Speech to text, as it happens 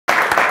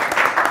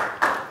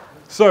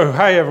So,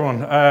 hi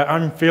everyone,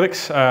 I'm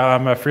Felix.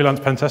 I'm a freelance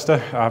pen tester.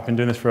 I've been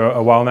doing this for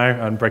a while now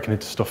and breaking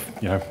into stuff,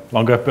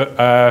 longer.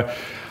 But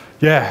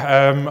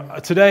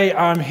today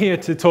I'm here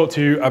to talk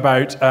to you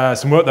about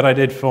some work that I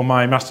did for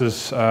my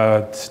master's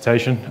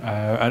dissertation.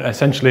 And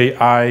essentially,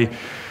 I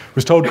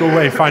was told go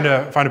away, find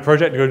a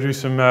project to go do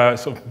some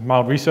sort of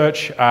mild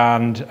research.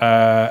 And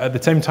at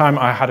the same time,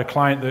 I had a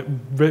client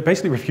that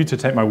basically refused to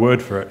take my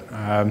word for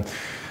it.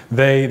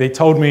 They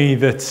told me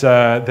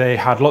that they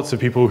had lots of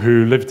people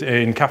who lived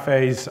in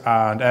cafes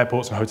and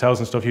airports and hotels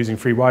and stuff using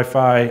free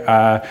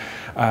Wi-Fi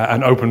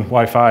and open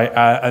Wi-Fi,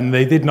 and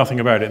they did nothing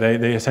about it.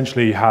 They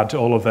essentially had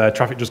all of their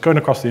traffic just going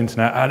across the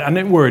internet, and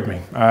it worried me.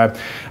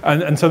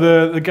 And so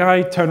the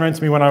guy turned around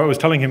to me when I was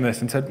telling him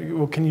this and said,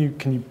 well, can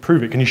you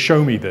prove it? Can you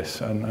show me this?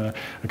 And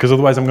because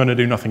otherwise I'm going to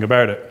do nothing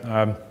about it.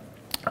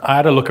 I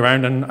had a look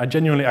around and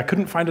I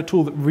couldn't find a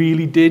tool that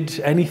really did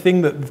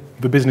anything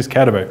that the business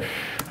cared about.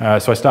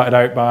 So I started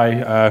out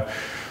by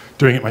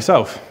doing it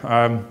myself.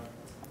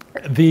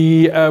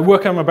 The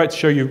work I'm about to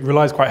show you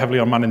relies quite heavily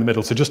on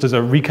man-in-the-middle. So just as a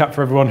recap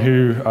for everyone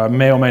who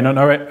may or may not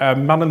know it,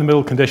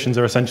 man-in-the-middle conditions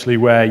are essentially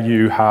where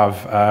you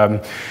have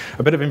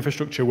a bit of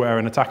infrastructure where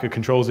an attacker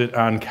controls it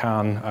and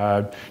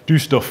can do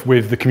stuff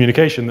with the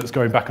communication that's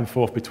going back and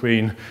forth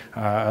between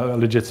a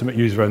legitimate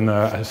user and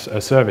a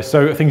service.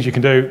 So things you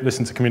can do,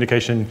 listen to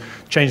communication,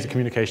 change the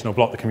communication or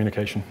block the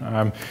communication.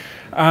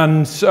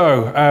 And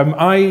so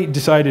I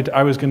decided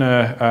I was going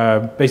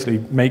to basically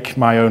make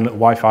my own little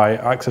Wi-Fi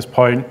access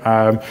point.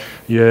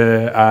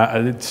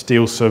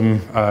 Steal some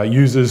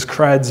users'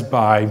 creds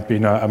by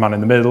being a man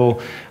in the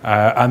middle,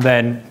 and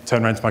then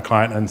turn around to my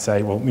client and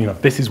say, well,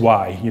 this is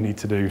why you need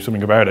to do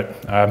something about it.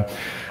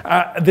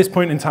 At this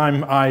point in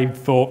time, I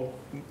thought,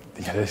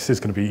 this is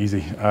going to be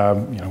easy.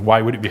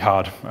 Why would it be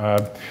hard?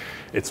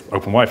 It's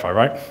open Wi-Fi,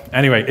 right?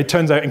 Anyway, it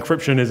turns out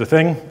encryption is a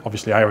thing.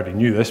 Obviously, I already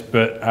knew this,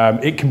 but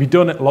it can be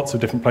done at lots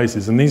of different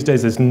places. And these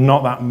days, there's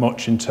not that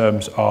much in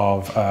terms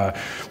of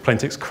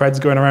plaintext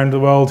creds going around the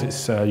world.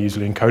 It's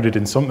usually encoded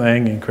in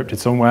something, encrypted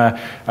somewhere.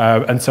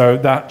 And so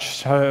that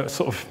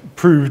sort of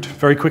proved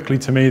very quickly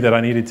to me that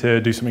I needed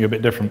to do something a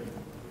bit different.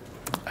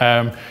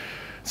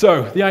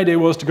 So the idea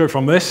was to go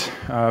from this,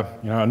 a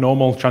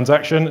normal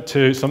transaction,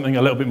 to something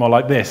a little bit more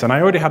like this. And I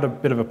already had a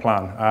bit of a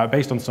plan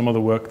based on some other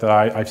work that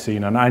I've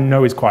seen and I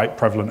know is quite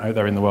prevalent out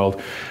there in the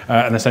world.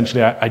 And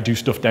essentially, I do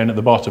stuff down at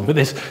the bottom. But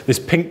this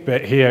pink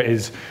bit here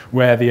is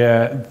where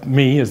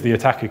me, as the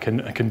attacker,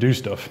 can do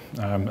stuff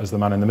as the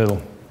man in the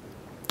middle.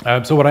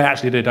 So what I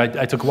actually did,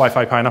 I took a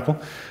Wi-Fi pineapple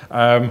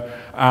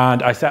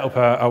and I set up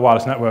a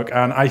wireless network.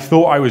 And I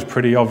thought I was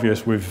pretty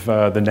obvious with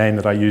the name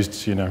that I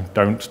used,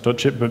 don't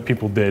touch it, but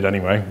people did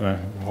anyway.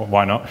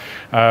 Why not?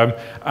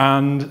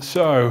 And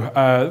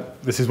so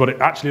this is what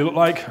it actually looked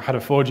like. I had a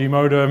 4G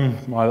modem,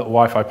 my little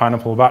Wi-Fi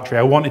pineapple battery.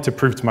 I wanted to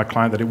prove to my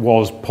client that it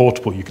was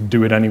portable. You could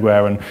do it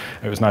anywhere and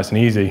it was nice and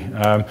easy.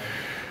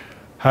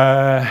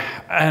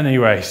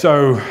 Anyway,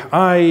 so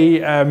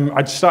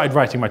I started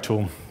writing my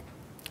tool.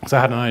 So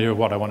I had an idea of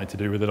what I wanted to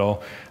do with it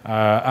all.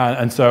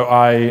 And so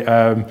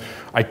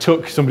I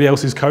took somebody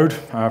else's code,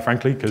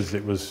 frankly, because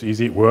it was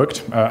easy, it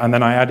worked, and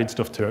then I added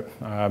stuff to it.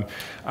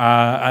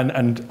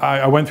 And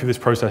I went through this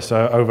process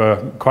over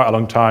quite a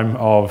long time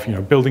of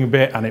building a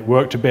bit, and it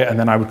worked a bit, and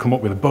then I would come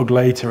up with a bug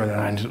later, and then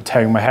I ended up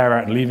tearing my hair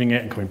out and leaving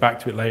it and coming back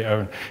to it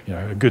later,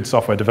 and a good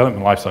software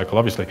development lifecycle,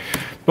 obviously.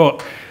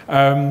 But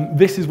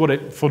this is what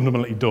it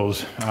fundamentally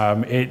does.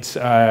 It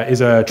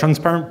is a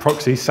transparent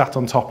proxy sat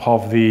on top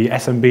of the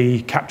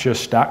SMB capture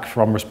stack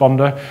from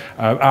Responder.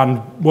 And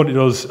what it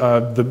does,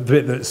 the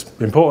bit that's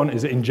important,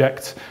 is it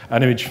injects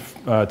an image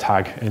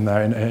tag in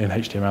there in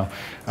HTML.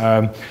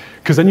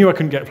 Because I knew I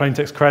couldn't get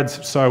plaintext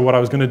creds, so what I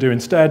was going to do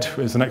instead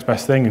is the next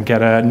best thing and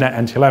get a net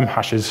NTLM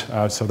hashes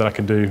so that I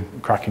can do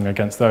cracking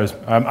against those.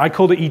 I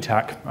called it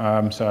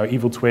ETAC, so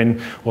Evil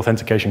Twin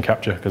Authentication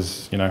Capture,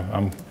 because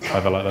I'm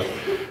clever like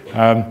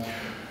that.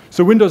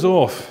 So Windows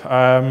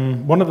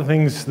Auth, one of the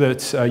things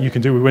that you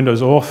can do with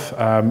Windows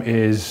Auth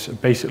is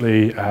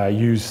basically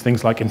use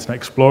things like Internet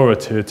Explorer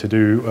to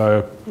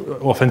do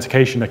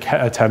authentication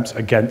attempts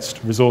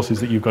against resources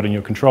that you've got in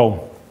your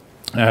control.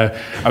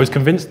 I was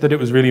convinced that it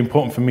was really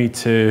important for me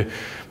to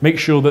make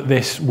sure that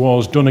this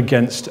was done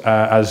against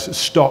as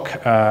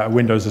stock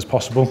Windows as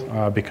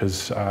possible,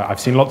 because I've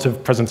seen lots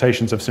of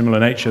presentations of similar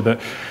nature that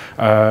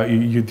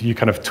you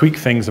kind of tweak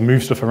things and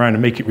move stuff around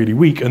and make it really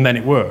weak, and then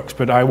it works.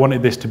 But I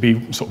wanted this to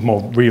be sort of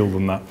more real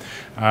than that.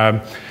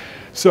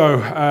 So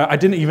I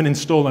didn't even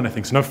install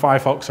anything, so no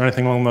Firefox or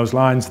anything along those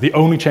lines. The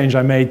only change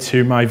I made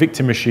to my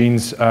victim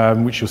machines,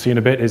 which you'll see in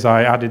a bit, is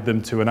I added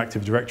them to an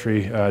Active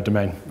Directory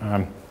domain.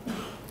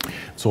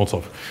 Sort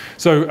of.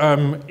 So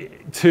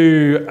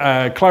to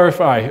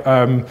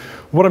clarify,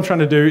 what I'm trying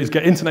to do is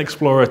get Internet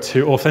Explorer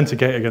to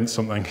authenticate against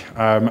something.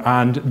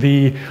 And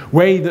the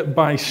way that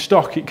by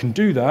stock it can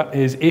do that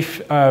is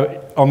if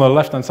on the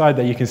left-hand side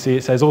there you can see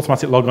it says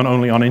automatic logon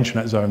only on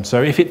intranet zone.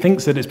 So if it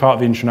thinks that it's part of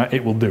the intranet,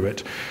 it will do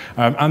it.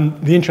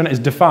 And the intranet is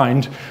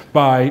defined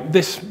by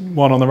this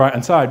one on the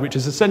right-hand side, which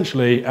is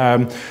essentially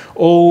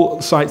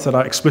all sites that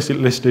are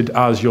explicitly listed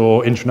as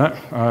your intranet,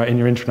 in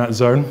your intranet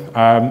zone,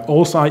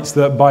 all sites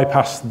that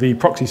bypass the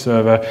proxy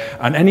server,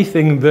 and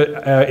anything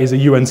that is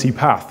a UNC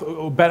path,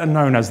 or better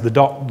known as the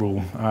dot rule,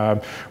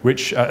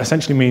 which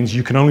essentially means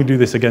you can only do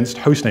this against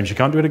host names. You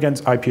can't do it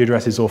against IP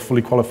addresses or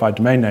fully qualified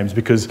domain names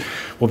because,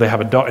 well, they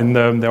have a dot in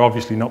them, they're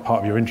obviously not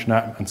part of your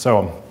intranet, and so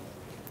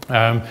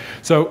on.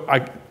 So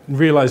I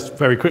realized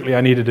very quickly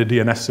I needed a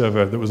DNS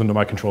server that was under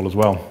my control as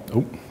well.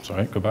 Oh,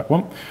 sorry, go back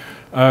one.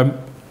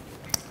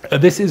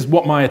 This is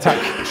what my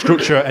attack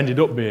structure ended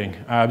up being.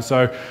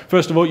 So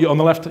first of all, on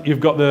the left, you've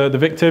got the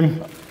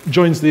victim,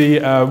 joins the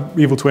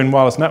evil twin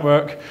wireless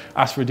network,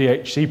 asks for a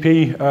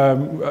DHCP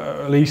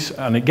release,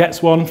 and it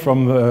gets one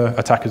from the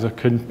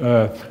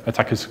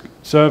attacker's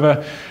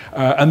server.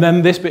 And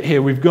then this bit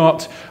here, we've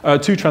got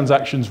two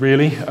transactions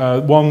really.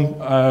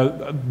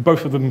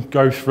 Both of them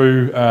go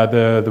through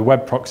the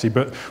web proxy,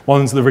 but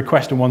one's the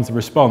request and one's the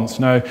response.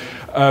 Now,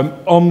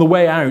 on the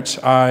way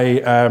out,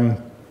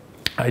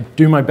 I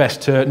do my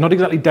best to not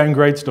exactly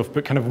downgrade stuff,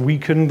 but kind of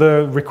weaken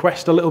the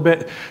request a little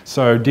bit.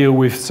 So deal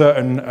with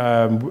certain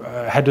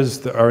headers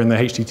that are in the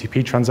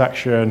HTTP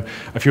transaction,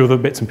 a few other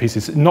bits and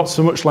pieces. Not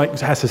so much like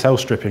SSL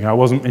stripping. I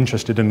wasn't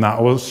interested in that.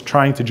 I was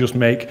trying to just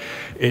make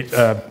it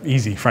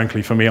easy,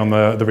 frankly, for me on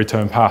the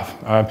return path.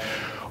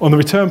 On the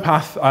return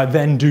path, I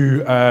then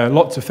do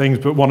lots of things,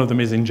 but one of them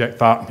is inject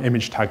that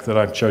image tag that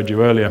I showed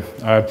you earlier.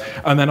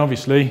 And then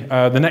obviously,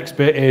 the next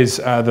bit is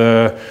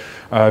the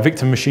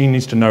victim machine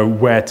needs to know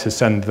where to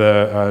send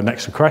the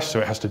next request, so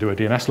it has to do a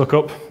DNS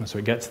lookup, so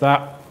it gets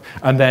that.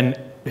 And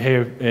then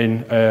here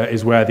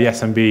is where the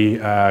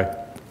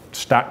SMB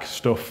stack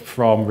stuff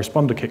from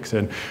responder kicks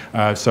in.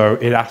 So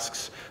it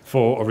asks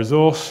for a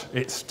resource,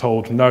 it's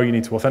told, no, you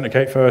need to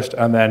authenticate first,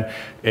 and then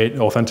it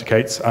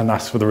authenticates and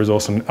asks for the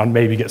resource and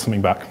maybe gets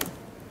something back.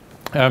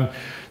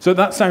 So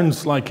that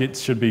sounds like it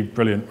should be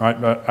brilliant,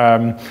 right?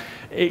 But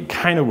it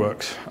kind of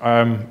works,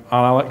 and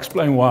I'll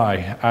explain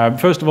why.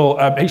 First of all,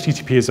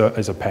 HTTP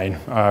is a pain.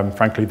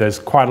 Frankly, there's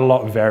quite a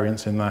lot of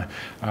variance in there.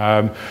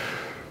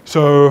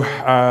 So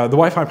the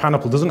Wi-Fi panel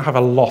doesn't have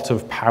a lot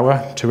of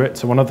power to it.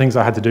 So one of the things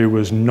I had to do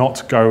was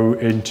not go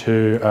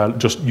into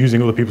just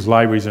using other people's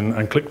libraries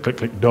and click, click,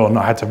 click, done.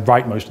 I had to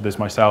write most of this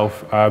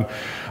myself.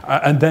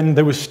 And then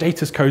there was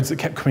status codes that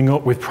kept coming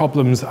up with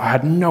problems I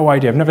had no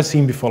idea. I've never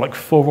seen before, like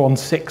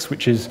 416,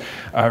 which is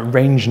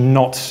range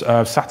not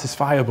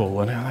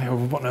satisfiable.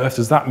 And what on earth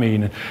does that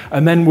mean?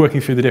 And then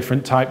working through the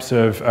different types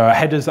of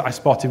headers that I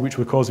spotted, which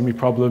were causing me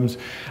problems.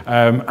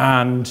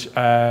 And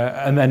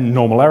then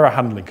normal error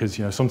handling, because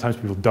sometimes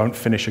people don't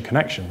finish a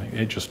connection.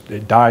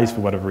 It dies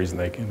for whatever reason,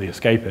 they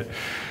escape it.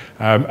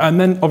 And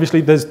then obviously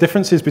there's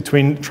differences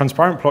between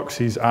transparent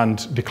proxies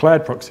and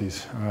declared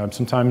proxies.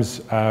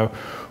 Sometimes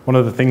one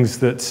of the things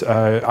that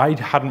I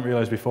hadn't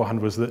realized beforehand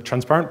was that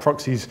transparent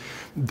proxies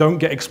don't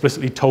get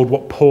explicitly told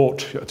what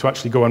port to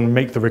actually go and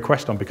make the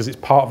request on, because it's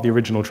part of the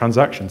original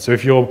transaction. So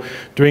if you're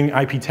doing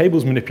IP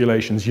tables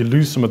manipulations, you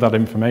lose some of that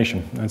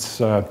information.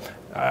 It's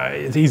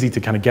easy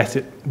to kind of get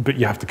it, but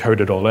you have to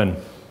code it all in.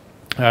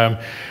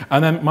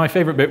 And then my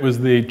favorite bit was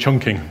the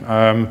chunking.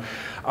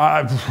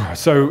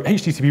 So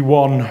HTTP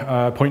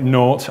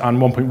 1.0 and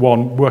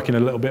 1.1 work in a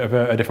little bit of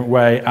a different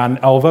way, and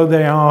although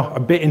they are a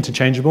bit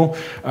interchangeable,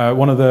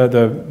 one of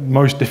the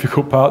most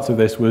difficult parts of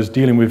this was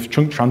dealing with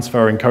chunk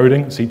transfer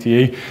encoding,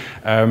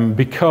 CTE,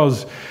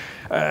 because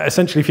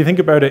essentially, if you think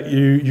about it,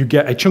 you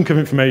get a chunk of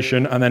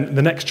information, and then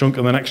the next chunk,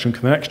 and the next chunk,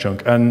 and the next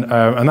chunk,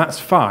 and that's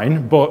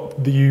fine,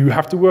 but you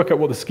have to work out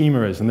what the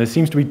schema is, and there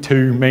seems to be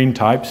two main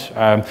types.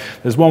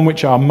 There's one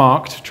which are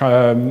marked,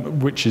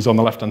 which is on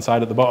the left-hand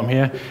side at the bottom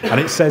here, and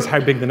it says how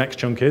big the next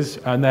chunk is,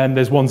 and then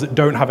there's ones that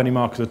don't have any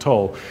markers at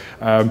all.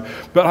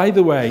 But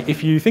either way,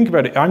 if you think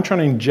about it, I'm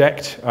trying to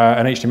inject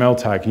an HTML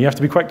tag, and you have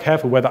to be quite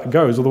careful where that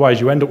goes, otherwise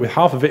you end up with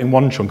half of it in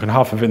one chunk and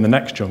half of it in the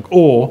next chunk,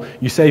 or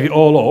you save it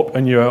all up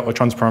and you're a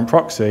transparent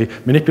proxy,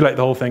 manipulate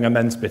the whole thing and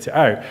then spit it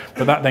out.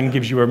 But that then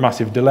gives you a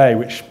massive delay,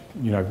 which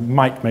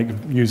might make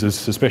users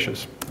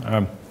suspicious.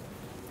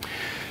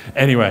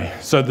 Anyway,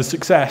 so the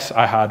success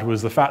I had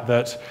was the fact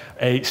that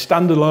a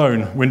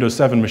standalone Windows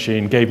 7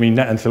 machine gave me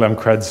NetNTLM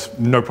creds,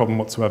 no problem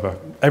whatsoever.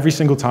 Every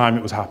single time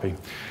it was happy.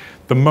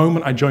 The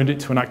moment I joined it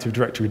to an Active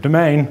Directory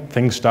domain,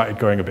 things started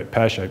going a bit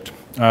pear-shaped.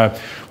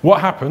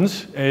 What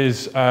happens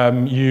is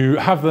you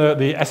have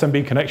the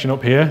SMB connection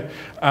up here,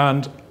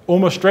 and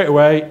almost straight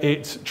away,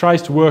 it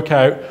tries to work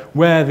out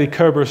where the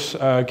Kerberos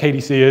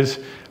KDC is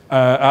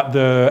at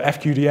the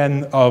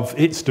FQDN of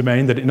its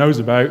domain that it knows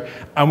about,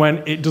 and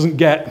when it doesn't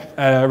get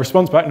a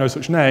response back, no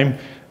such name,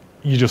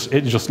 it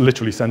just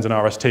literally sends an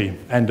RST,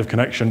 end of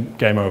connection,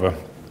 game over.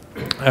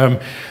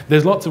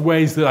 There's lots of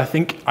ways that I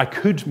think I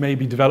could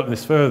maybe develop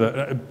this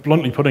further.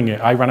 Bluntly putting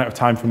it, I ran out of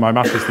time for my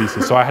master's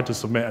thesis, so I had to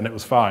submit and it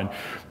was fine.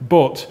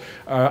 But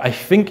I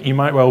think you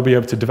might well be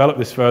able to develop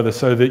this further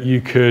so that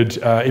you could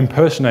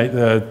impersonate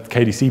the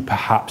KDC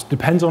perhaps.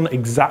 Depends on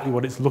exactly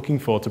what it's looking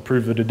for to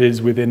prove that it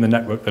is within the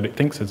network that it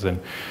thinks it's in.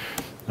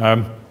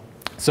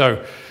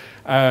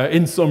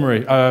 In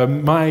summary,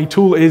 my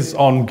tool is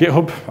on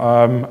GitHub.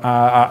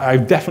 I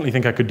definitely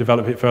think I could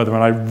develop it further,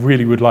 and I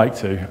really would like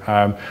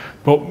to.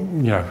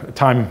 But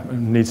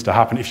time needs to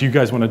happen. If you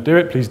guys want to do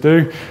it, please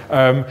do.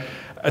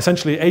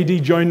 Essentially,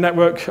 AD join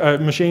network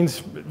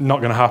machines,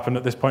 not going to happen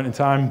at this point in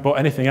time. But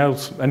anything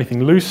else,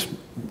 anything loose,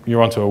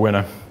 you're onto a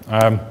winner.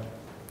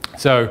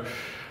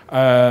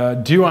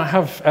 Do I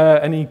have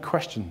any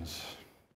questions?